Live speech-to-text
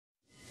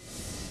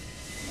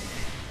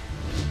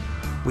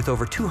With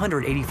over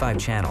 285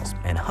 channels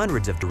and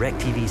hundreds of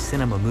DIRECTV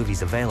cinema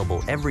movies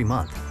available every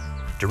month,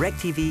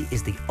 DIRECTV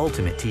is the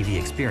ultimate TV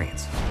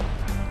experience.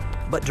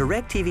 But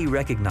DIRECTV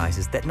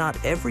recognizes that not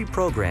every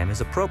program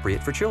is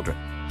appropriate for children.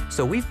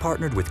 So we've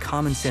partnered with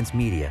Common Sense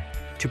Media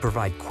to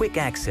provide quick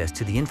access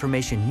to the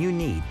information you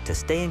need to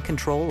stay in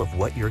control of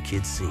what your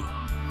kids see.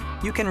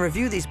 You can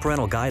review these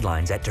parental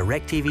guidelines at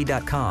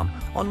DIRECTV.com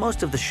on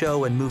most of the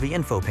show and movie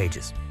info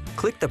pages.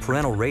 Click the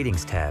Parental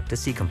Ratings tab to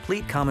see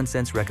complete Common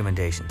Sense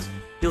recommendations.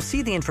 You'll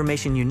see the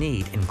information you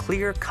need in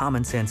clear,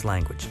 common sense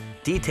language.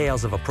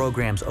 Details of a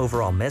program's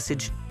overall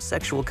message,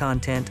 sexual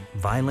content,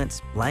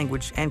 violence,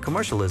 language, and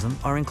commercialism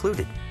are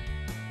included.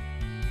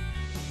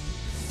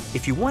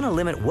 If you want to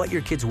limit what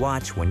your kids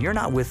watch when you're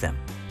not with them,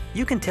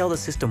 you can tell the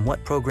system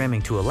what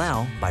programming to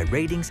allow by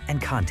ratings and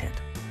content.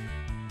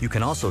 You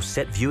can also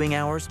set viewing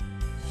hours,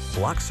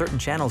 block certain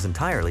channels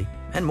entirely,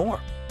 and more.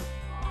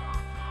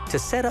 To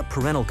set up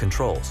parental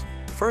controls,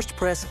 first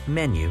press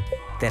Menu,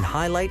 then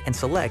highlight and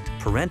select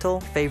Parental,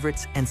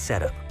 Favorites, and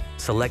Setup.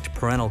 Select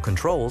Parental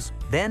Controls,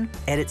 then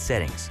Edit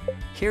Settings.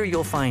 Here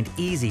you'll find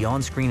easy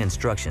on-screen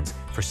instructions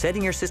for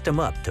setting your system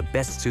up to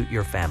best suit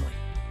your family.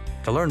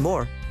 To learn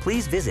more,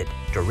 please visit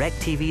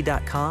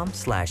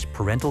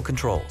directv.com/parental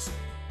controls.